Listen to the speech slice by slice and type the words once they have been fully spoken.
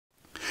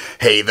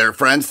Hey there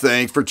friends,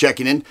 thanks for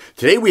checking in.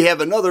 Today we have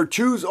another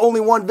choose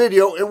only one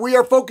video and we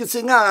are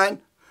focusing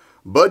on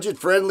budget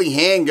friendly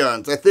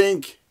handguns. I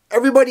think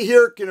everybody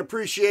here can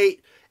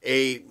appreciate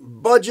a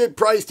budget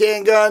priced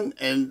handgun,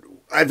 and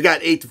I've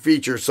got 8 to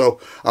feature, so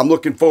I'm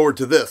looking forward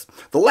to this.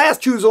 The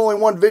last choose only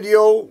one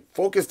video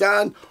focused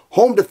on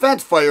home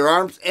defense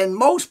firearms, and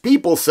most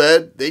people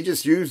said they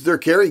just use their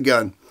carry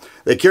gun.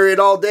 They carry it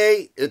all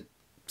day, it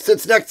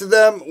sits next to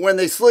them when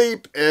they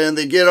sleep, and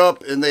they get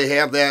up and they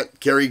have that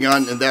carry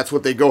gun, and that's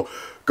what they go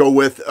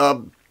with.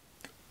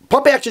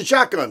 Pump action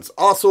shotguns,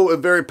 also a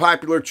very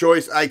popular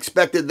choice. I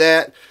expected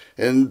that,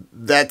 and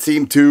that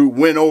seemed to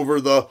win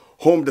over the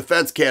home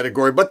defense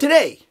category. But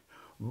today,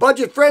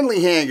 budget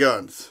friendly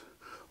handguns.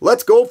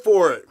 Let's go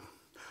for it.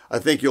 I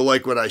think you'll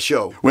like what I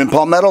show. When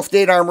Palmetto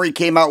State Armory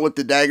came out with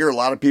the dagger, a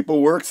lot of people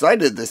were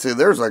excited. They said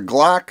there's a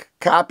Glock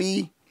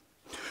copy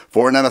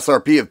for an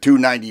MSRP of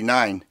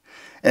 $299.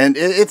 And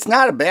it's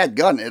not a bad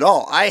gun at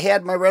all. I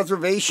had my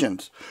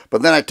reservations,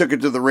 but then I took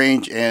it to the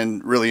range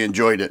and really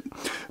enjoyed it.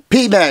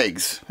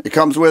 P-Mags. It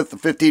comes with a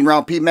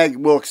 15-round P-Mag.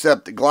 We'll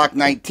accept the Glock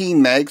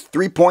 19 mags.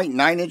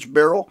 3.9-inch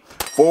barrel.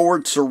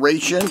 Forward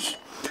serrations.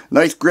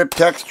 Nice grip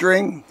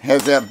texturing.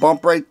 Has that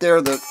bump right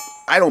there that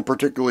I don't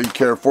particularly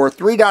care for.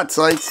 3-dot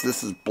sights.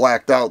 This is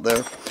blacked out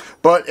there.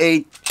 But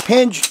a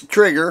hinge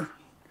trigger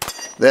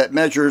that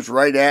measures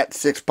right at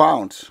 6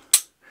 pounds.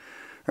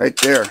 Right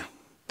there.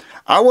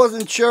 I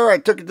wasn't sure. I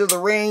took it to the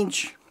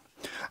range.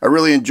 I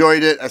really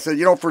enjoyed it. I said,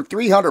 you know, for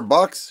 300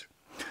 bucks,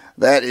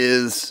 that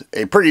is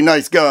a pretty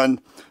nice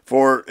gun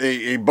for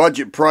a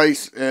budget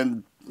price.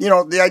 And, you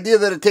know, the idea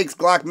that it takes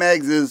Glock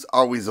mags is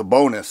always a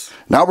bonus.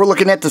 Now we're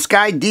looking at the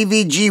Sky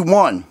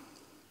DVG-1.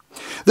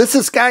 This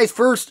is Sky's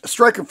first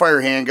striker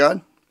fire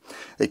handgun.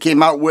 They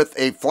came out with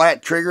a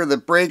flat trigger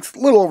that breaks a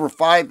little over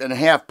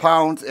 5.5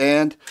 pounds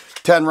and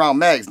 10-round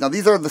mags. Now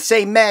these are the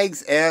same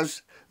mags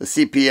as the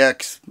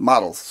CPX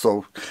models.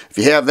 So if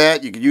you have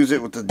that, you could use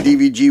it with the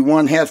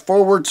DVG-1. Has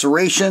forward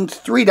serrations,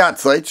 3-dot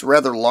sights,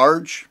 rather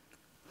large.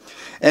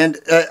 And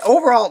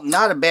overall,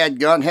 not a bad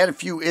gun. Had a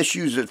few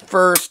issues at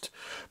first,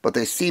 but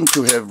they seem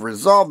to have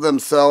resolved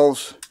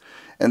themselves,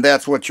 and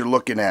that's what you're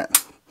looking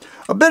at.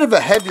 A bit of a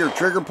heavier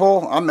trigger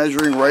pull. I'm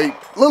measuring right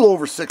a little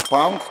over 6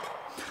 pounds.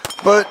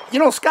 But, you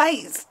know,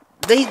 Sky,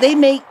 they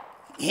make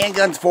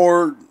handguns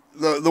for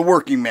the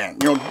working man.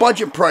 You know,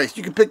 budget price.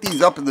 You can pick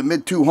these up in the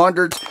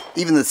mid-200s,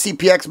 even the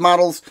CPX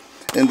models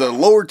in the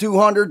lower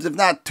 200s, if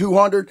not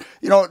 200.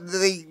 You know,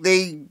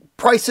 they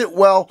price it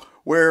well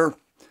where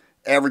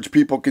average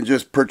people can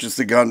just purchase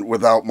the gun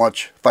without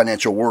much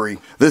financial worry.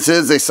 This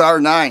is a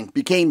SAR-9.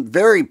 Became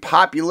very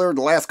popular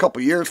the last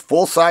couple years.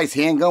 Full-size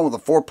handgun with a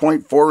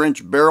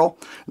 4.4-inch barrel.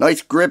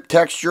 Nice grip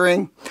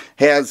texturing.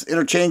 Has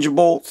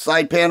interchangeable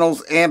side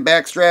panels and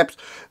back straps.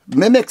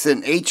 Mimics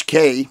an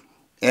HK.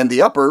 And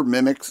the upper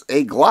mimics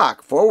a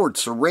Glock. Forward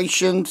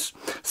serrations,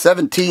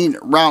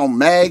 17-round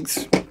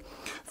mags,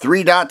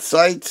 3-dot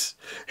sights.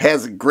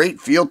 Has a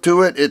great feel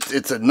to it.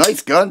 It's a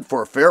nice gun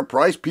for a fair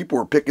price. People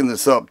were picking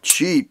this up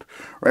cheap.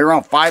 Right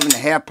around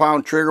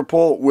 5.5-pound trigger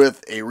pull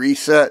with a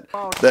reset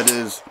that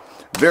is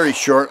very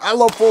short. I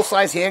love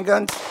full-size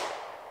handguns.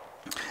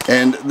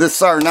 And this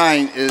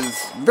SAR-9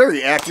 is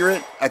very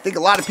accurate. I think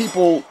a lot of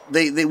people,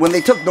 when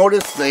they took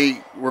notice,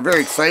 they were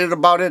very excited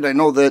about it. I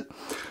know that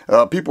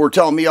people were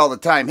telling me all the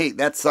time, hey,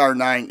 that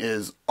SAR-9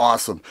 is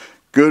awesome.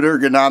 Good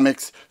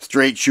ergonomics,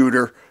 straight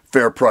shooter,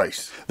 fair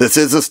price. This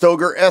is a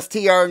Stoeger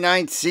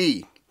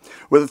STR-9C.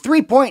 With a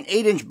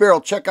 3.8-inch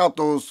barrel, check out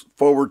those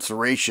forward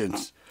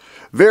serrations.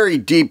 Very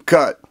deep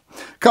cut.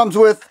 Comes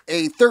with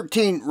a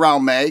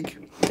 13-round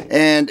mag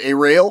and a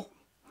rail,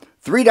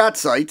 3-dot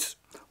sights,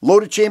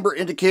 loaded chamber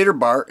indicator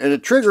bar, and a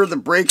trigger that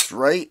breaks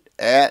right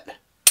at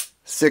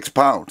 6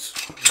 pounds.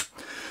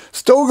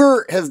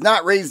 Stoeger has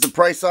not raised the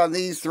price on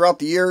these throughout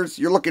the years.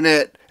 You're looking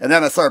at an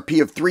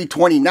MSRP of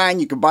 $329.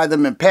 You can buy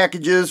them in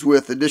packages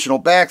with additional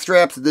back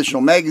straps,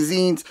 additional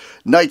magazines,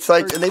 night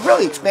sights, and they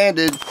really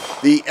expanded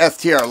the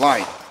STR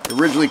line. It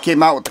originally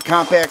came out with the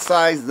compact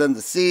size, then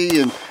the C,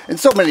 and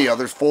so many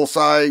others, full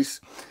size,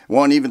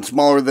 one even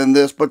smaller than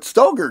this. But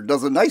Stoeger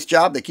does a nice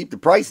job. They keep the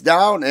price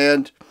down,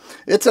 and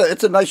it's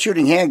a nice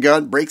shooting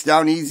handgun, breaks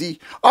down easy,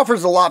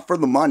 offers a lot for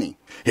the money.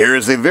 Here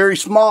is a very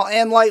small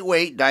and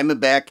lightweight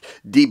Diamondback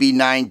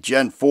DB9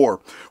 Gen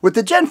 4. With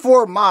the Gen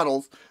 4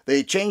 models,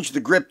 they changed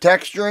the grip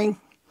texturing.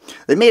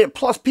 They made it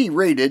plus P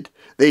rated.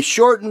 They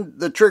shortened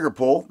the trigger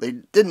pull. They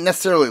didn't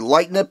necessarily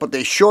lighten it, but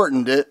they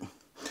shortened it.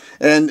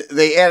 And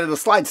they added a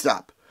slide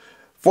stop.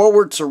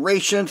 Forward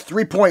serrations,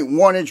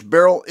 3.1-inch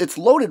barrel. Its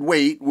loaded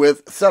weight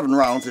with 7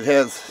 rounds. It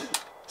has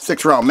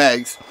 6-round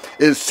mags,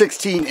 is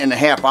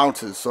 16.5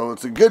 ounces. So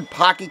it's a good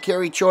pocket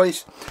carry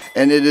choice,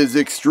 and it is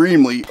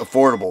extremely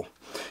affordable.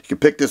 You can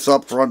pick this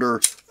up for under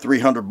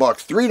 300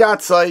 bucks.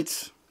 3-dot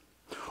sights,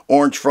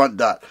 orange front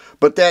dot.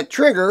 But that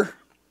trigger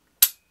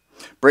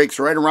breaks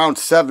right around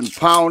 7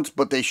 pounds,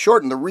 but they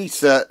shortened the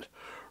reset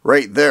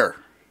right there.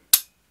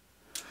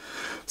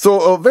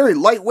 So a very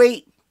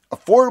lightweight,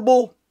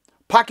 affordable,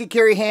 pocket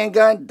carry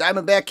handgun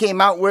Diamondback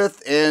came out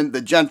with, and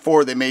the Gen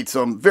 4, they made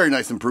some very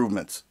nice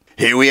improvements.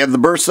 Here we have the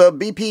Bersa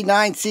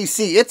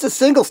BP9cc. It's a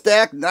single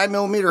stack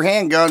 9mm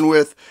handgun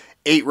with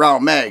 8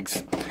 round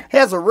mags.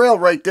 Has a rail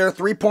right there,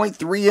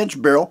 3.3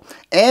 inch barrel,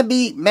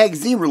 ambi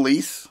magazine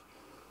release,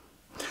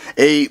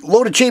 a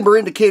loaded chamber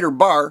indicator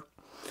bar,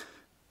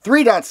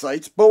 3-dot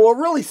sights, but what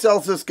really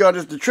sells this gun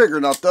is the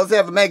trigger. Now, it does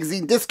have a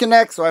magazine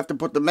disconnect, so I have to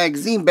put the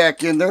magazine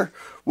back in there.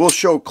 Will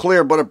show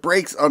clear, but it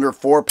breaks under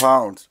 4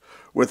 pounds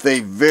with a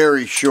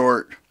very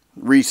short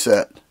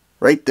reset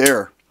right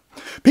there.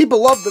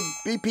 People love the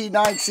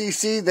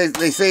BP9cc.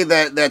 They say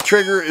that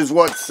trigger is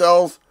what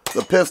sells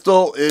the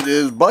pistol. It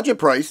is budget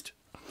priced,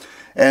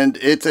 and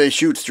it's a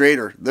shoot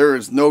straighter. There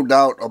is no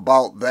doubt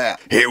about that.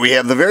 Here we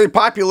have the very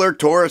popular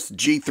Taurus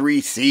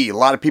G3C. A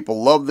lot of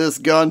people love this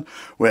gun.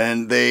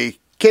 When they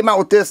came out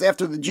with this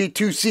after the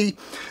G2C,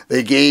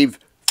 they gave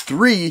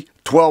 3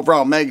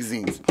 12-round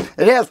magazines.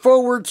 It has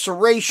forward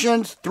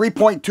serrations,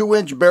 3.2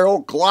 inch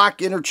barrel, Glock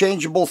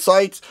interchangeable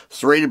sights,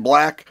 serrated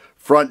black,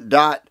 front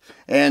dot,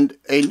 and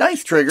a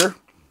nice trigger.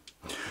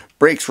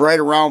 Breaks right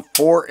around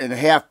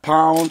 4.5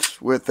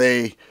 pounds with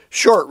a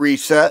short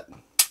reset.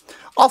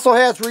 Also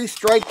has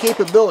restrike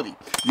capability.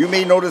 You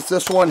may notice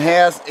this one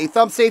has a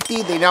thumb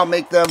safety. They now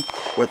make them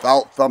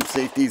without thumb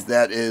safeties.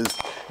 That is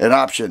an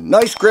option.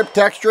 Nice grip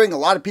texturing. A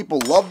lot of people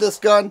love this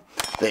gun.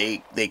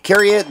 They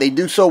carry it. They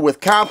do so with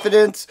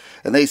confidence.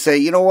 And they say,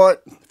 you know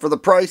what? For the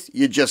price,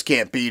 you just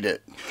can't beat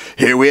it.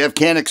 Here we have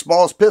Canic's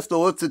smallest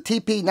pistol. It's a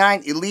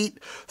TP9 Elite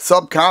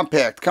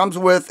Subcompact. Comes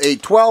with a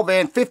 12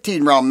 and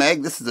 15 round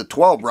mag. This is a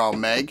 12 round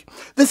mag.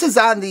 This is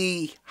on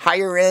the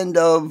higher end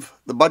of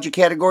the budget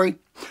category.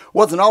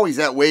 Wasn't always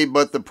that way,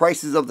 but the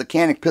prices of the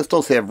Canic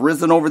pistols have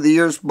risen over the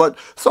years, but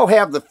so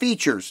have the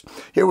features.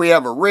 Here we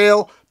have a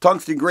rail,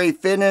 tungsten gray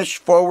finish,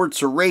 forward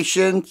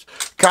serrations,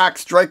 cock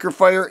striker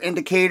fire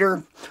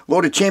indicator,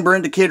 loaded chamber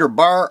indicator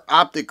bar,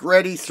 optic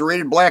ready,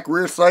 serrated black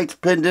rear sights,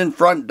 pinned in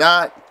front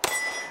dot.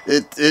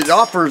 It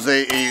offers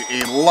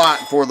a lot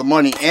for the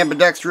money.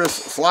 Ambidextrous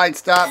slide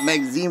stop,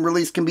 magazine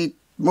release can be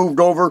moved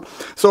over.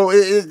 So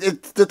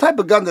it's the type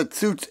of gun that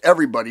suits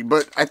everybody,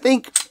 but I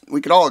think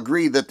we could all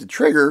agree that the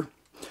trigger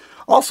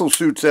also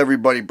suits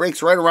everybody.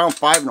 Breaks right around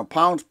 5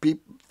 pounds.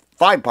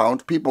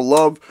 People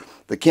love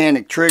the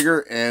Canic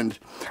trigger, and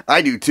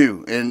I do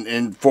too.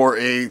 And for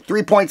a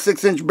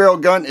 3.6 inch barrel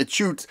gun, it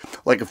shoots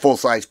like a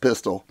full-size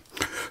pistol.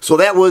 So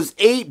that was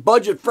 8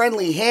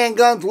 budget-friendly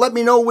handguns. Let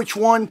me know which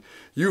one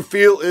you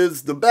feel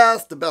is the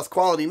best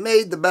quality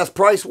made, the best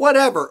price,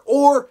 whatever,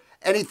 or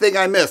anything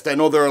I missed. I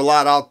know there are a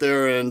lot out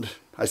there, and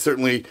I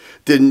certainly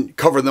didn't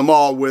cover them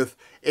all with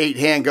 8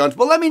 handguns.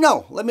 But let me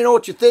know. Let me know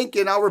what you think,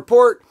 and I'll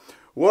report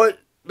what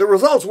the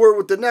results were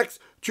with the next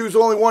choose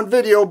only one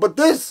video. But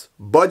this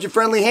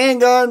budget-friendly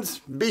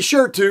handguns, be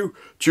sure to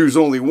choose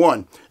only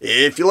one.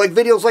 If you like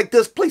videos like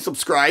this, please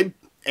subscribe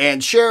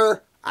and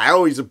share. I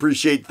always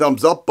appreciate the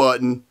thumbs up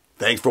button.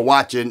 Thanks for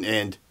watching,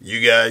 and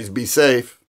you guys be safe.